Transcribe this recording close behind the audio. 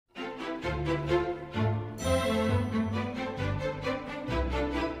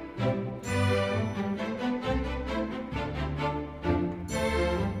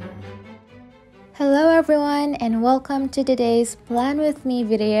everyone, and welcome to today's Plan With Me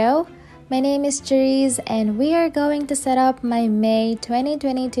video. My name is Cherise and we are going to set up my May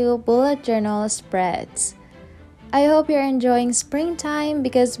 2022 bullet journal spreads. I hope you're enjoying springtime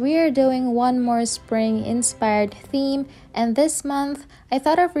because we are doing one more spring inspired theme, and this month I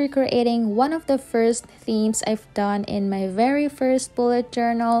thought of recreating one of the first themes I've done in my very first bullet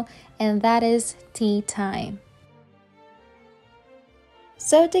journal, and that is tea time.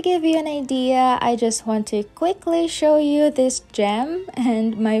 So to give you an idea, I just want to quickly show you this gem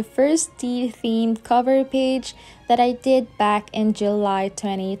and my first tea themed cover page that I did back in July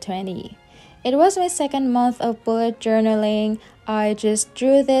 2020. It was my second month of bullet journaling. I just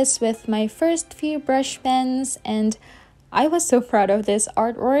drew this with my first few brush pens and I was so proud of this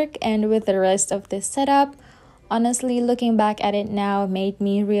artwork and with the rest of this setup. Honestly, looking back at it now made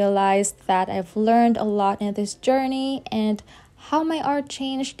me realize that I've learned a lot in this journey and how my art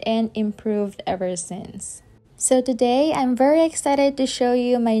changed and improved ever since. So today, I'm very excited to show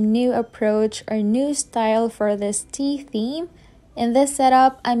you my new approach or new style for this tea theme. In this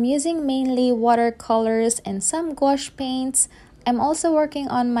setup, I'm using mainly watercolors and some gouache paints. I'm also working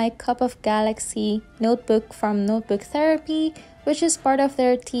on my Cup of Galaxy notebook from Notebook Therapy, which is part of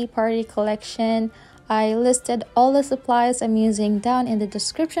their tea party collection. I listed all the supplies I'm using down in the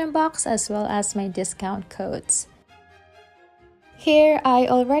description box as well as my discount codes. Here, I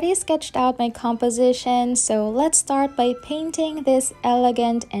already sketched out my composition, so let's start by painting this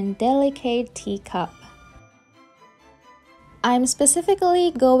elegant and delicate teacup. I'm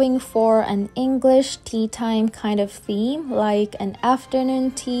specifically going for an English tea time kind of theme, like an afternoon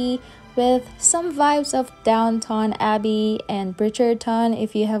tea with some vibes of Downton Abbey and Bridgerton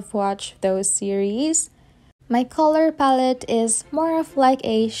if you have watched those series. My color palette is more of like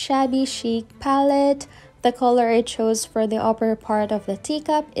a shabby chic palette. The color I chose for the upper part of the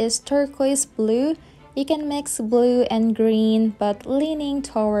teacup is turquoise blue. You can mix blue and green, but leaning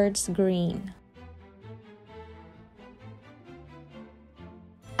towards green.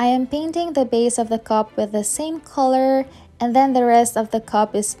 I am painting the base of the cup with the same color, and then the rest of the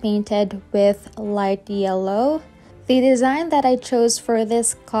cup is painted with light yellow. The design that I chose for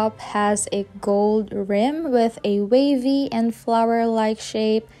this cup has a gold rim with a wavy and flower-like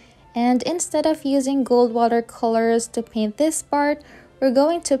shape. And instead of using gold watercolors to paint this part, we're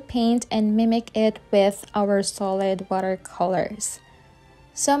going to paint and mimic it with our solid watercolors.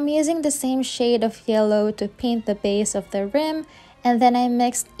 So I'm using the same shade of yellow to paint the base of the rim, and then I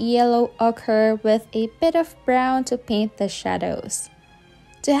mixed yellow ochre with a bit of brown to paint the shadows.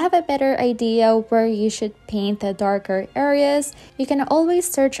 To have a better idea where you should paint the darker areas, you can always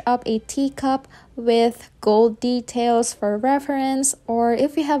search up a teacup with gold details for reference, or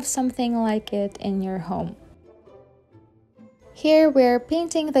if you have something like it in your home. Here we're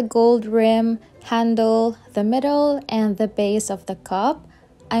painting the gold rim, handle, the middle, and the base of the cup.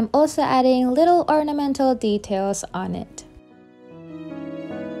 I'm also adding little ornamental details on it.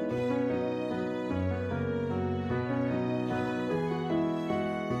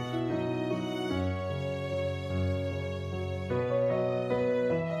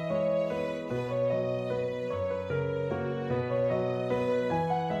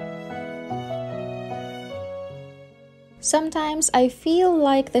 Sometimes I feel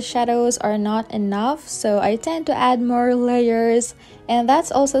like the shadows are not enough, so I tend to add more layers, and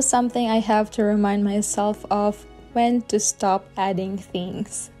that's also something I have to remind myself of when to stop adding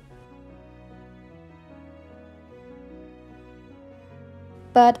things.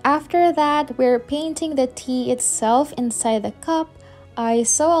 But after that, we're painting the tea itself inside the cup. I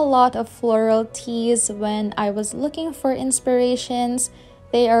saw a lot of floral teas when I was looking for inspirations.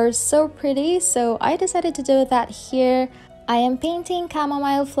 They are so pretty, so I decided to do that here. I am painting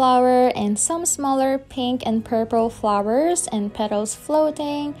chamomile flower and some smaller pink and purple flowers and petals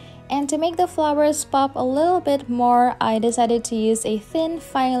floating. And to make the flowers pop a little bit more, I decided to use a thin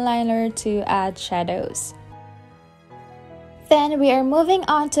fine liner to add shadows. Then we are moving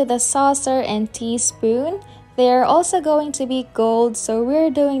on to the saucer and teaspoon. They are also going to be gold, so we're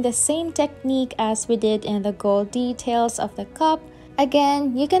doing the same technique as we did in the gold details of the cup.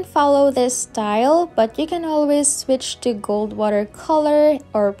 Again, you can follow this style, but you can always switch to gold watercolor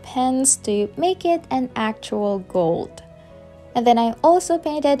or pens to make it an actual gold. And then I also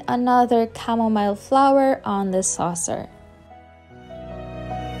painted another chamomile flower on the saucer.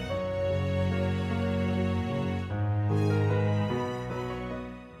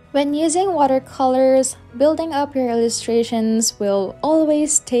 When using watercolors, building up your illustrations will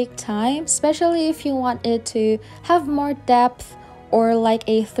always take time, especially if you want it to have more depth or like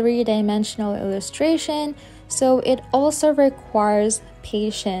a three-dimensional illustration, so it also requires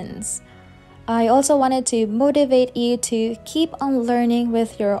patience. I also wanted to motivate you to keep on learning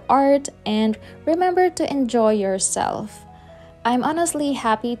with your art and remember to enjoy yourself. I'm honestly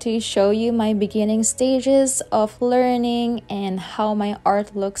happy to show you my beginning stages of learning and how my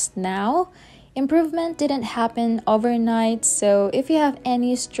art looks now. Improvement didn't happen overnight, so if you have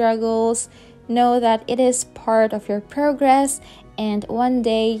any struggles, know that it is part of your progress, and one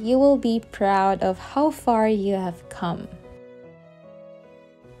day you will be proud of how far you have come.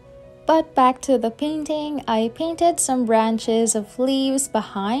 But back to the painting, I painted some branches of leaves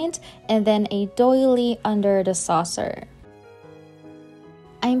behind and then a doily under the saucer.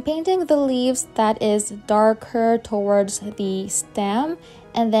 I'm painting the leaves that is darker towards the stem,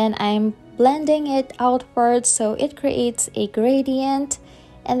 and then I'm blending it outwards so it creates a gradient.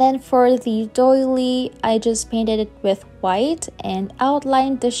 And then for the doily, I just painted it with white and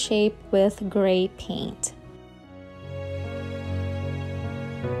outlined the shape with gray paint.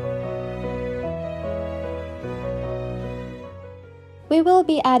 We will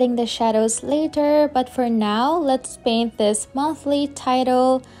be adding the shadows later, but for now, let's paint this monthly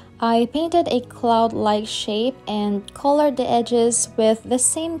title. I painted a cloud-like shape and colored the edges with the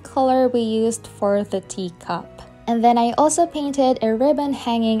same color we used for the teacup. And then I also painted a ribbon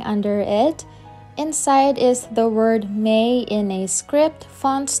hanging under it. Inside is the word May in a script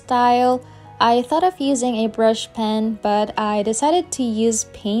font style. I thought of using a brush pen, but I decided to use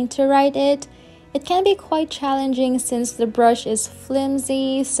paint to write it. It can be quite challenging since the brush is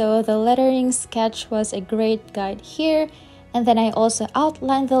flimsy, so the lettering sketch was a great guide here. And then I also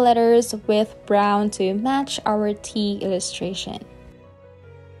outlined the letters with brown to match our tea illustration.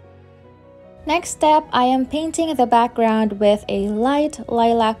 Next step, I am painting the background with a light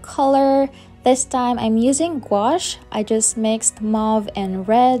lilac color. This time I'm using gouache. I just mixed mauve and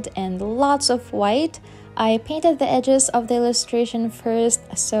red and lots of white. I painted the edges of the illustration first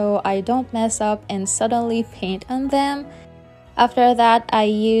so I don't mess up and suddenly paint on them. After that, I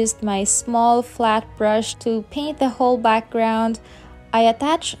used my small flat brush to paint the whole background. I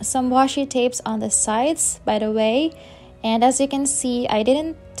attached some washi tapes on the sides, by the way, and as you can see, I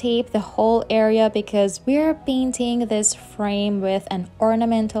didn't tape the whole area because we're painting this frame with an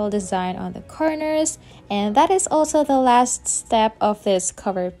ornamental design on the corners, and that is also the last step of this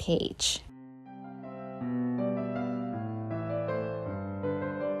cover page.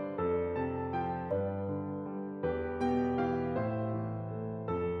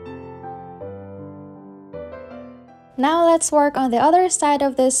 Now let's work on the other side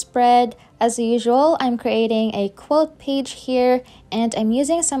of this spread. As usual, I'm creating a quote page here, and I'm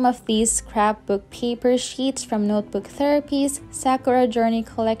using some of these scrapbook paper sheets from Notebook Therapy's Sakura Journey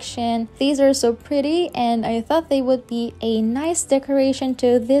collection. These are so pretty, and I thought they would be a nice decoration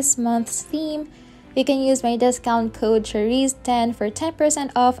to this month's theme. You can use my discount code Cherise10 for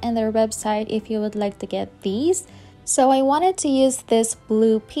 10% off on their website if you would like to get these. So I wanted to use this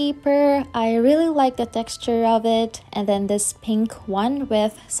blue paper. I really like the texture of it, and then this pink one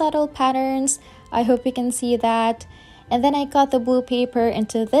with subtle patterns. I hope you can see that. And then I cut the blue paper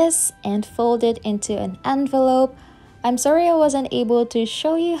into this and fold it into an envelope. I'm sorry I wasn't able to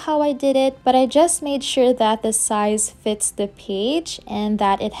show you how I did it, but I just made sure that the size fits the page and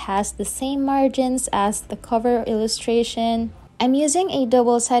that it has the same margins as the cover illustration. I'm using a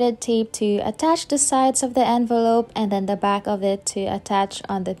double-sided tape to attach the sides of the envelope and then the back of it to attach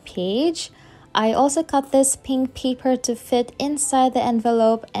on the page. I also cut this pink paper to fit inside the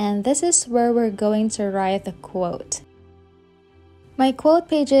envelope, and this is where we're going to write the quote. My quote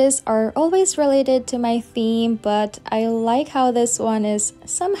pages are always related to my theme, but I like how this one is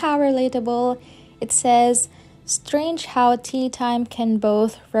somehow relatable. It says, "Strange how tea time can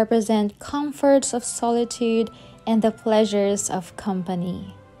both represent comforts of solitude and the pleasures of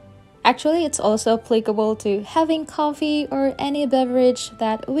company." Actually, it's also applicable to having coffee or any beverage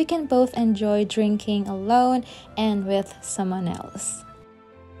that we can both enjoy drinking alone and with someone else.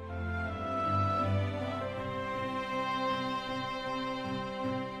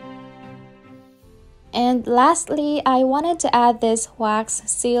 And lastly, I wanted to add this wax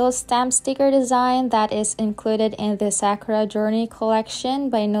seal stamp sticker design that is included in the Sakura Journey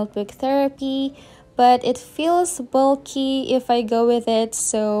collection by Notebook Therapy. But it feels bulky if I go with it,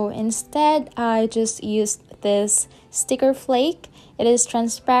 so instead I just used this sticker flake. It is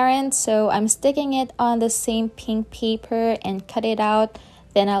transparent, so I'm sticking it on the same pink paper and cut it out.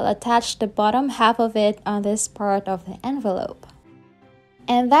 Then I'll attach the bottom half of it on this part of the envelope.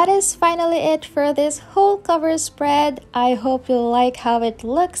 And that is finally it for this whole cover spread. I hope you like how it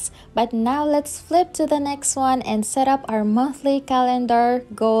looks, but now let's flip to the next one and set up our monthly calendar,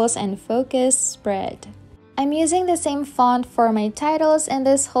 goals, and focus spread. I'm using the same font for my titles in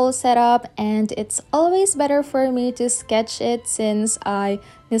this whole setup, and it's always better for me to sketch it since I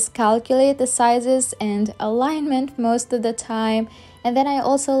miscalculate the sizes and alignment most of the time. And then I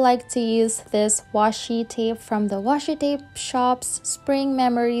also like to use this washi tape from the Washi Tape Shop's Spring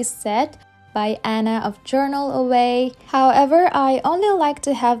Memories set by Anna of Journal Away. However, I only like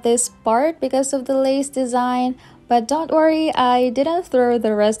to have this part because of the lace design, but don't worry, I didn't throw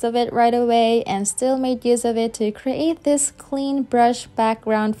the rest of it right away and still made use of it to create this clean brush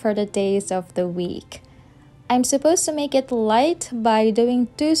background for the days of the week. I'm supposed to make it light by doing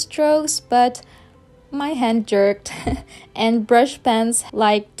 2 strokes, but my hand jerked and brush pens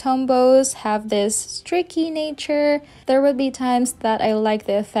like Tombows have this streaky nature. There would be times that I like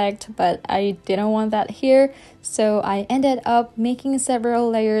the effect, but I didn't want that here, so I ended up making several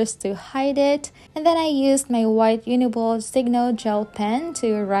layers to hide it, and then I used my white Uniball Signo gel pen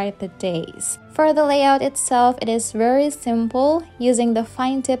to write the days. For the layout itself, it is very simple. Using the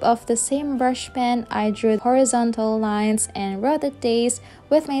fine tip of the same brush pen, I drew horizontal lines and wrote the days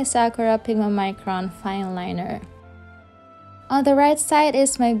with my Sakura Pigmamicron fine liner. On the right side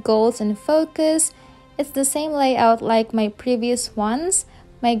is my goals and focus. It's the same layout like my previous ones.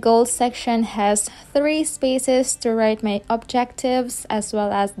 My goals section has 3 spaces to write my objectives as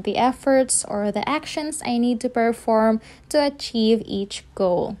well as the efforts or the actions I need to perform to achieve each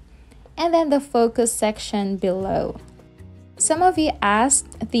goal. And then the focus section below. Some of you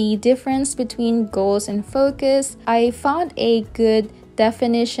asked the difference between goals and focus. I found a good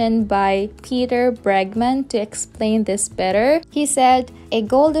definition by Peter Bregman to explain this better. He said, a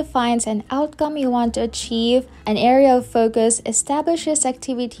goal defines an outcome you want to achieve. An area of focus establishes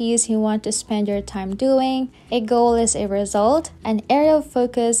activities you want to spend your time doing. A goal is a result. An area of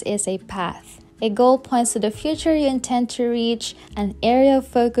focus is a path. A goal points to the future you intend to reach. An area of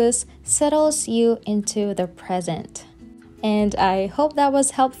focus settles you into the present. And I hope that was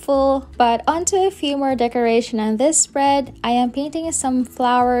helpful. But onto a few more decoration on this spread. I am painting some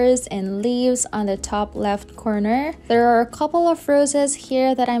flowers and leaves on the top left corner. There are a couple of roses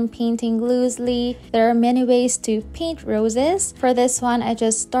here that I'm painting loosely. There are many ways to paint roses. For this one, I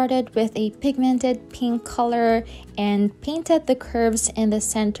just started with a pigmented pink color and painted the curves in the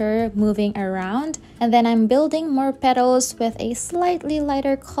center moving around. And then I'm building more petals with a slightly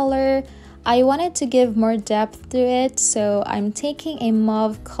lighter color. I wanted to give more depth to it, so I'm taking a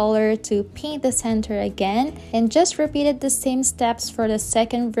mauve color to paint the center again and just repeated the same steps for the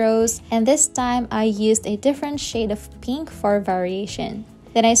second rose, and this time I used a different shade of pink for variation.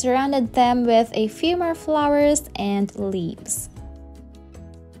 Then I surrounded them with a few more flowers and leaves.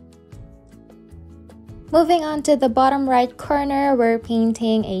 Moving on to the bottom right corner, we're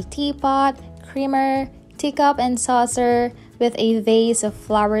painting a teapot, creamer, teacup and saucer, with a vase of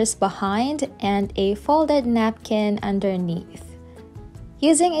flowers behind and a folded napkin underneath.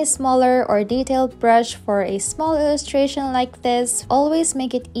 Using a smaller or detailed brush for a small illustration like this always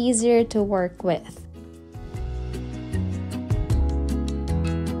make it easier to work with.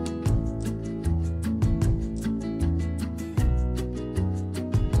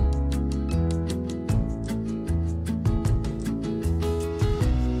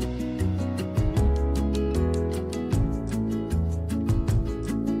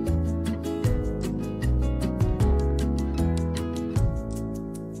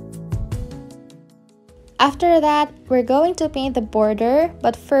 After that, we're going to paint the border,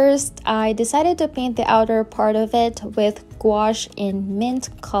 but first I decided to paint the outer part of it with gouache in mint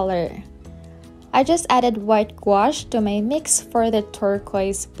color. I just added white gouache to my mix for the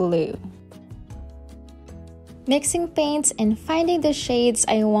turquoise blue. Mixing paints and finding the shades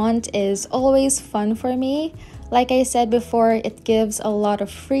I want is always fun for me. Like I said before, it gives a lot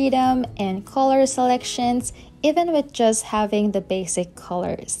of freedom and color selections, even with just having the basic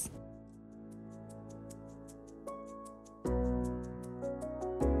colors.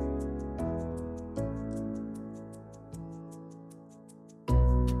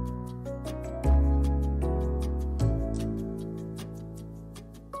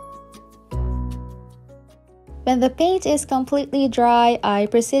 When the paint is completely dry, I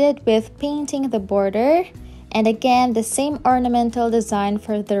proceeded with painting the border, and again the same ornamental design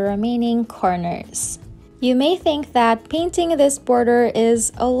for the remaining corners. You may think that painting this border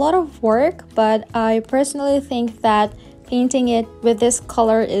is a lot of work, but I personally think that painting it with this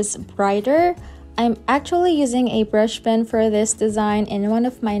color is brighter. I'm actually using a brush pen for this design in one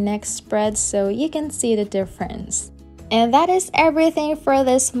of my next spreads, so you can see the difference. And that is everything for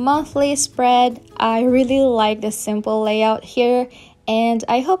this monthly spread. I really like the simple layout here, and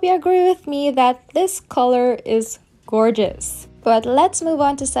I hope you agree with me that this color is gorgeous. But let's move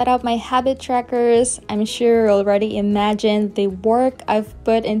on to set up my habit trackers. I'm sure you already imagined the work I've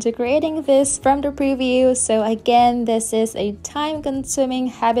put into creating this from the preview. So again, this is a time-consuming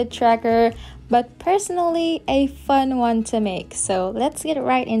habit tracker, but personally a fun one to make. So let's get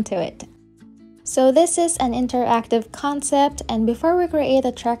right into it. So this is an interactive concept, and before we create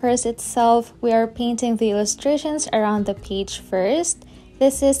the trackers itself, we are painting the illustrations around the page first.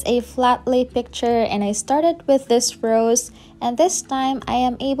 This is a flat lay picture and I started with this rose, and this time I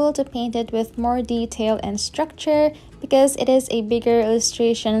am able to paint it with more detail and structure because it is a bigger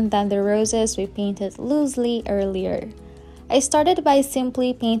illustration than the roses we painted loosely earlier. I started by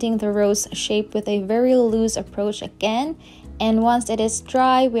simply painting the rose shape with a very loose approach again, and once it is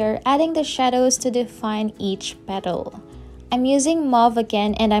dry, we are adding the shadows to define each petal. I'm using mauve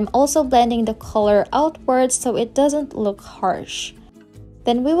again, and I'm also blending the color outwards so it doesn't look harsh.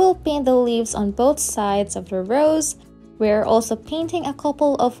 Then we will paint the leaves on both sides of the rose. We're also painting a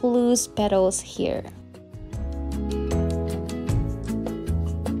couple of loose petals here.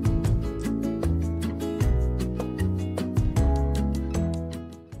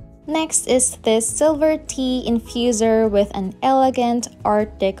 Next is this silver tea infuser with an elegant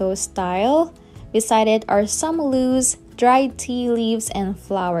Art Deco style. Beside it are some loose, dried tea leaves and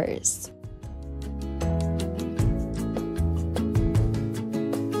flowers.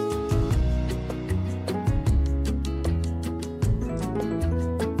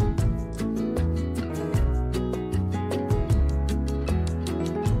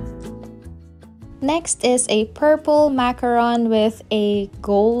 Next is a purple macaron with a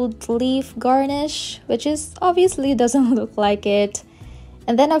gold leaf garnish, which obviously doesn't look like it.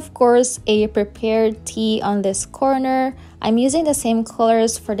 And then of course a prepared tea on this corner. I'm using the same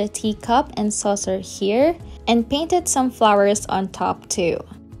colors for the teacup and saucer here, and painted some flowers on top too.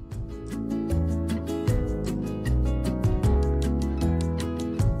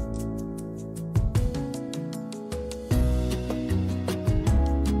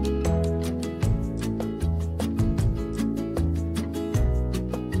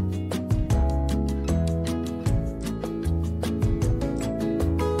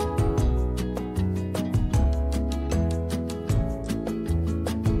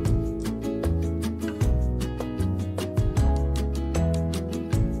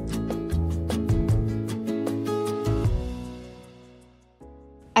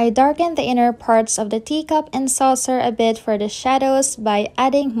 I darkened the inner parts of the teacup and saucer a bit for the shadows by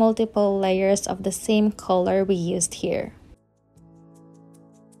adding multiple layers of the same color we used here.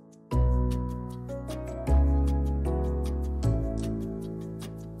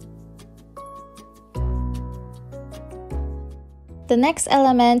 The next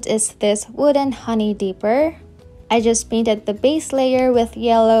element is this wooden honey dipper. I just painted the base layer with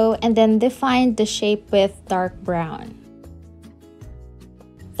yellow and then defined the shape with dark brown.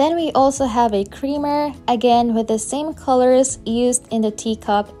 Then we also have a creamer, again with the same colors used in the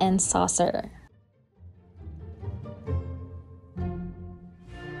teacup and saucer.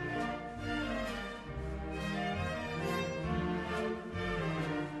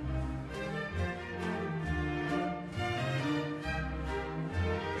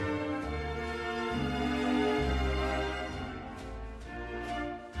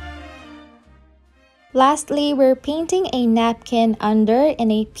 Lastly, we're painting a napkin under in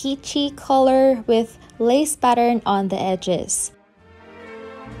a peachy color with lace pattern on the edges.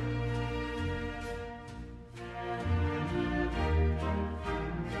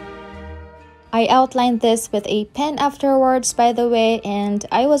 I outlined this with a pen afterwards, by the way, and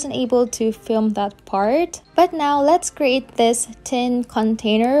I wasn't able to film that part. But now let's create this tin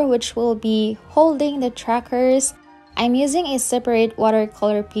container which will be holding the trackers. I'm using a separate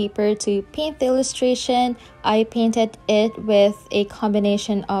watercolor paper to paint the illustration. I painted it with a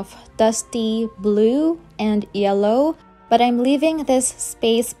combination of dusty blue and yellow, but I'm leaving this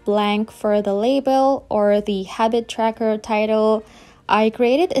space blank for the label or the habit tracker title. I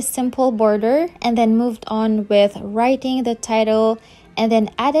created a simple border and then moved on with writing the title and then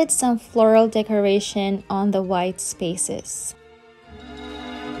added some floral decoration on the white spaces.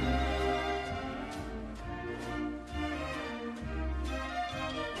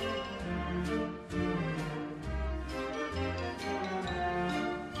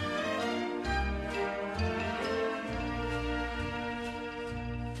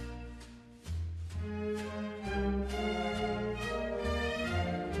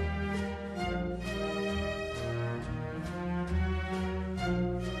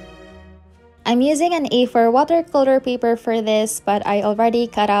 I'm using an A4 watercolor paper for this, but I already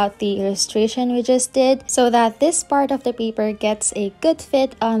cut out the illustration we just did so that this part of the paper gets a good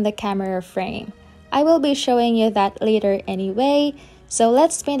fit on the camera frame. I will be showing you that later anyway. So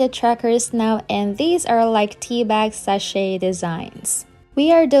let's paint the trackers now, and these are like tea bag sachet designs.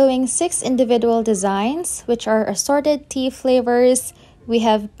 We are doing 6 individual designs, which are assorted tea flavors. We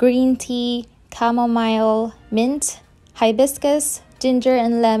have green tea, chamomile, mint, hibiscus, ginger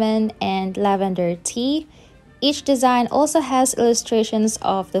and lemon, and lavender tea. Each design also has illustrations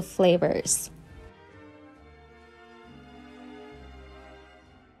of the flavors.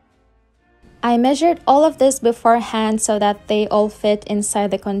 I measured all of this beforehand so that they all fit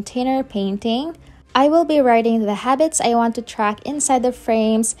inside the container painting. I will be writing the habits I want to track inside the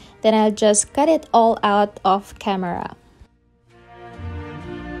frames, then I'll just cut it all out off camera.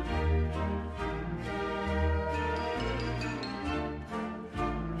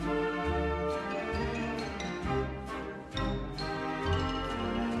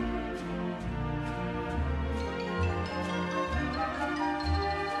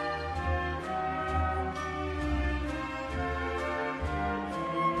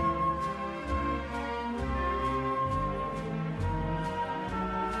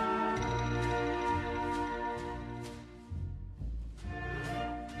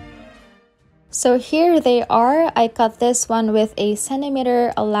 So here they are. I cut this one with a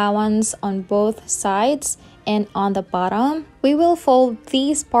centimeter allowance on both sides and on the bottom. We will fold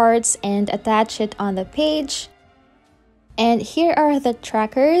these parts and attach it on the page. And here are the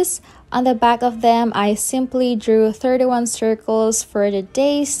trackers. On the back of them, I simply drew 31 circles for the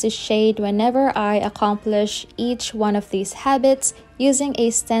days to shade whenever I accomplish each one of these habits using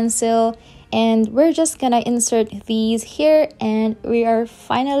a stencil. And we're just gonna insert these here and we are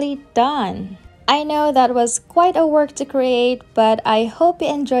finally done. I know that was quite a work to create, but I hope you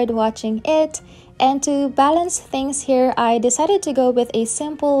enjoyed watching it. And to balance things here, I decided to go with a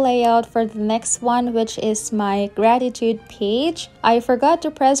simple layout for the next one, which is my gratitude page. I forgot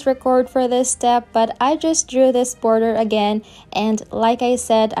to press record for this step, but I just drew this border again. And like I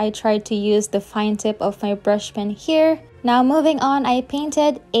said, I tried to use the fine tip of my brush pen here. Now moving on, I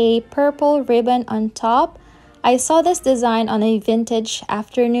painted a purple ribbon on top. I saw this design on a vintage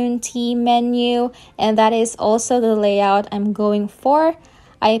afternoon tea menu, and that is also the layout I'm going for.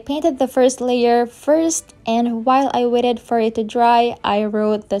 I painted the first layer first, and while I waited for it to dry, I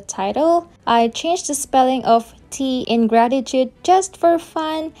wrote the title. I changed the spelling of tea in gratitude just for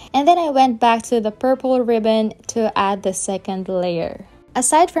fun, and then I went back to the purple ribbon to add the second layer.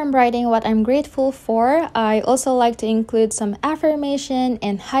 Aside from writing what I'm grateful for, I also like to include some affirmation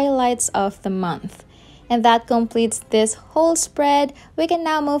and highlights of the month. And that completes this whole spread. We can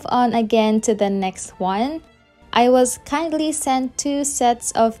now move on again to the next one. I was kindly sent 2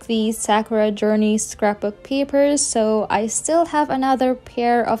 sets of the Sakura Journey scrapbook papers, so I still have another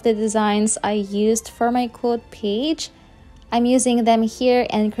pair of the designs I used for my quote page. I'm using them here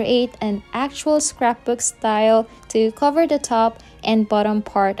and create an actual scrapbook style to cover the top and bottom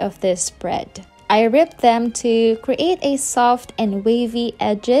part of this spread. I ripped them to create a soft and wavy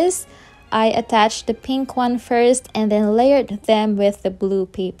edges. I attached the pink one first and then layered them with the blue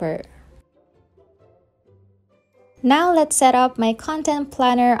paper. Now let's set up my content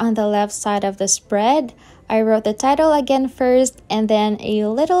planner on the left side of the spread. I wrote the title again first and then a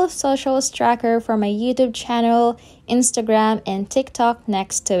little socials tracker for my YouTube channel, Instagram, and TikTok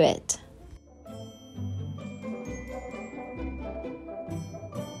next to it.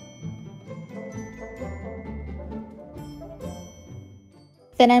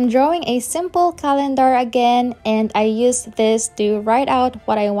 Then I'm drawing a simple calendar again, and I use this to write out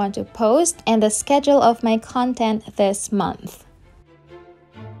what I want to post and the schedule of my content this month.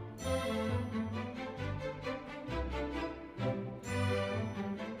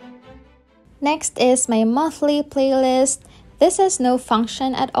 Next is my monthly playlist. This has no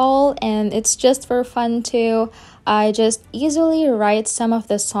function at all and it's just for fun too. I just usually write some of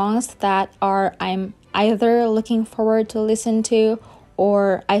the songs that I'm either looking forward to listen to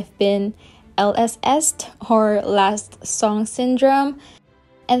or I've been LSS'd or last song syndrome.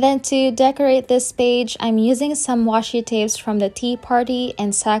 And then to decorate this page, I'm using some washi tapes from the Tea Party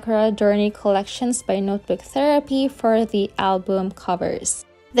and Sakura Journey collections by Notebook Therapy for the album covers.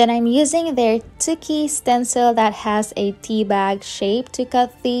 Then I'm using their Tuki stencil that has a tea bag shape to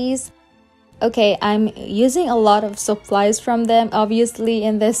cut these. Okay, I'm using a lot of supplies from them obviously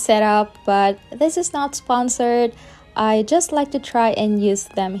in this setup, but this is not sponsored. I just like to try and use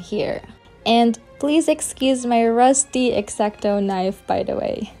them here. And please excuse my rusty X-Acto knife, by the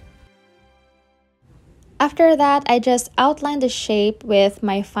way. After that, I just outlined the shape with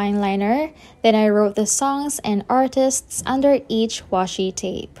my fine liner. Then I wrote the songs and artists under each washi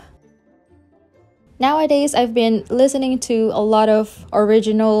tape. Nowadays, I've been listening to a lot of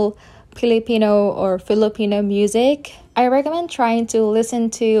original Filipino or Filipino music, I recommend trying to listen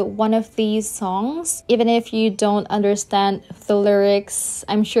to one of these songs. Even if you don't understand the lyrics,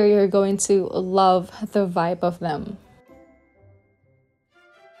 I'm sure you're going to love the vibe of them.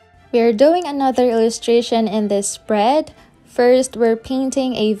 We're doing another illustration in this spread. First, we're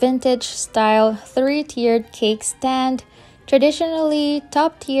painting a vintage style 3-tiered cake stand. Traditionally,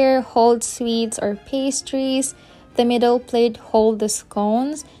 top tier holds sweets or pastries. The middle plate holds the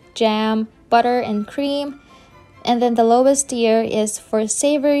scones, jam, butter, and cream. And then the lowest tier is for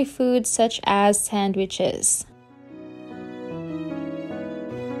savory foods such as sandwiches.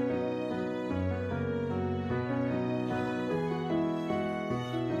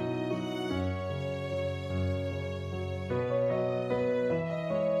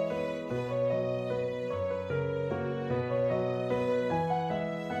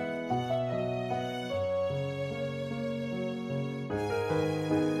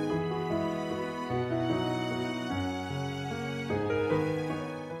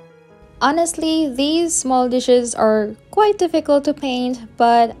 Honestly, these small dishes are quite difficult to paint,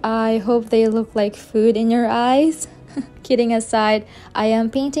 but I hope they look like food in your eyes. Kidding aside, I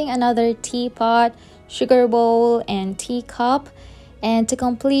am painting another teapot, sugar bowl, and teacup. And to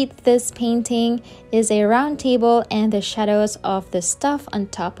complete this painting is a round table and the shadows of the stuff on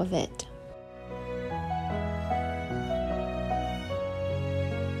top of it.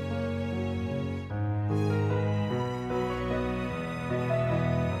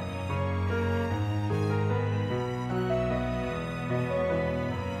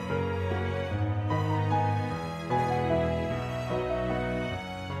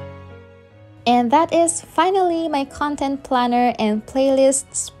 And that is finally my content planner and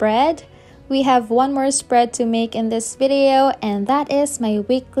playlist spread. We have one more spread to make in this video, and that is my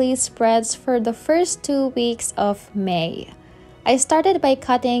weekly spreads for the first 2 weeks of May. I started by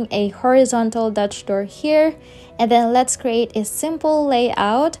cutting a horizontal Dutch door here, and then let's create a simple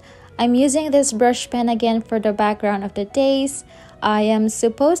layout. I'm using this brush pen again for the background of the days. I am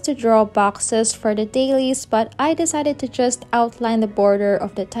supposed to draw boxes for the dailies, but I decided to just outline the border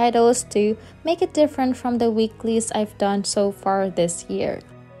of the titles to make it different from the weeklies I've done so far this year.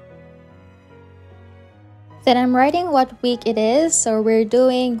 Then I'm writing what week it is, so we're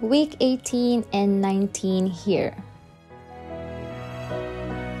doing week 18 and 19 here.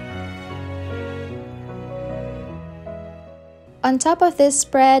 On top of this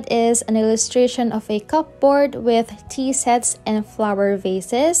spread is an illustration of a cupboard with tea sets and flower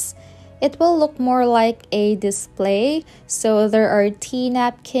vases. It will look more like a display, so there are tea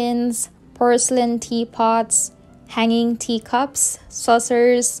napkins, porcelain teapots, hanging teacups,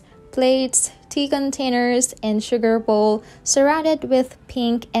 saucers, plates, tea containers, and sugar bowl surrounded with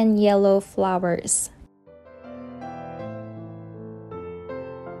pink and yellow flowers.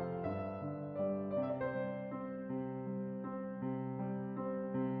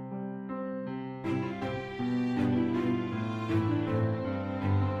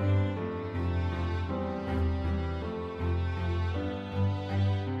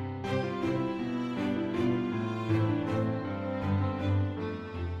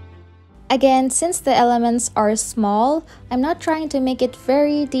 Again, since the elements are small, I'm not trying to make it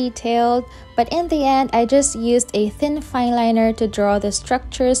very detailed, but in the end, I just used a thin fine liner to draw the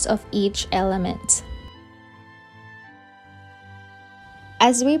structures of each element.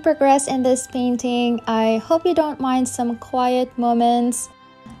 As we progress in this painting, I hope you don't mind some quiet moments.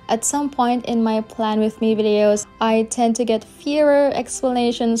 At some point in my Plan With Me videos, I tend to get fewer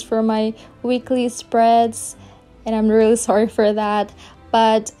explanations for my weekly spreads, and I'm really sorry for that.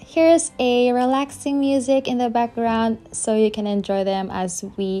 But here's a relaxing music in the background so you can enjoy them as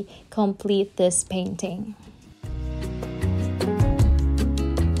we complete this painting.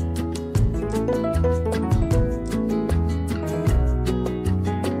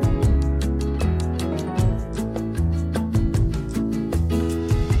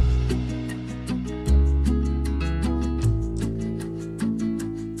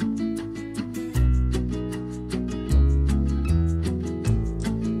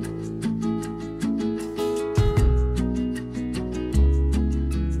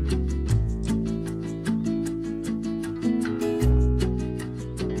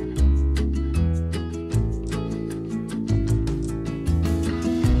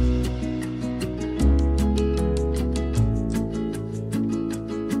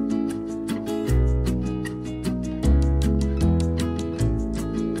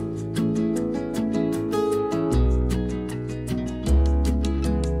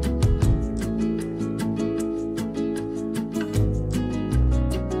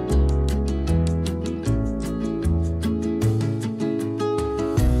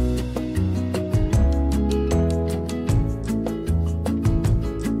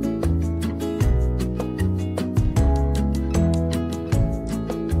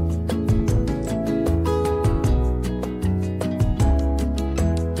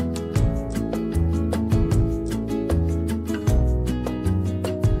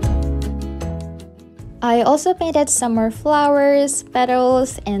 I also painted some more flowers,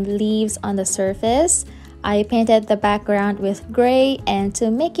 petals, and leaves on the surface. I painted the background with gray, and to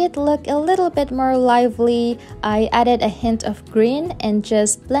make it look a little bit more lively, I added a hint of green and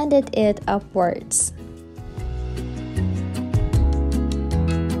just blended it upwards.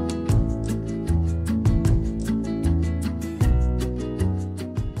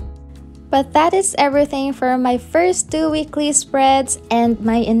 But that is everything for my first 2 weekly spreads and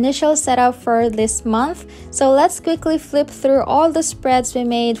my initial setup for this month. So let's quickly flip through all the spreads we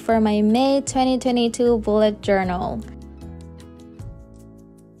made for my May 2022 bullet journal.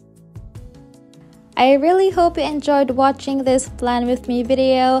 I really hope you enjoyed watching this plan with me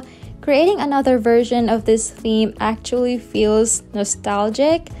video. Creating another version of this theme actually feels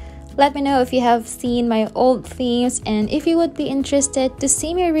nostalgic. Let me know if you have seen my old themes and if you would be interested to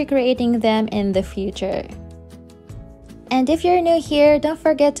see me recreating them in the future. And if you're new here, don't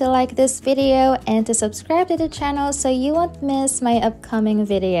forget to like this video and to subscribe to the channel so you won't miss my upcoming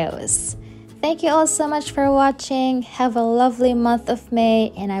videos. Thank you all so much for watching. Have a lovely month of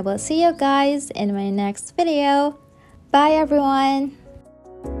May, and I will see you guys in my next video. Bye everyone!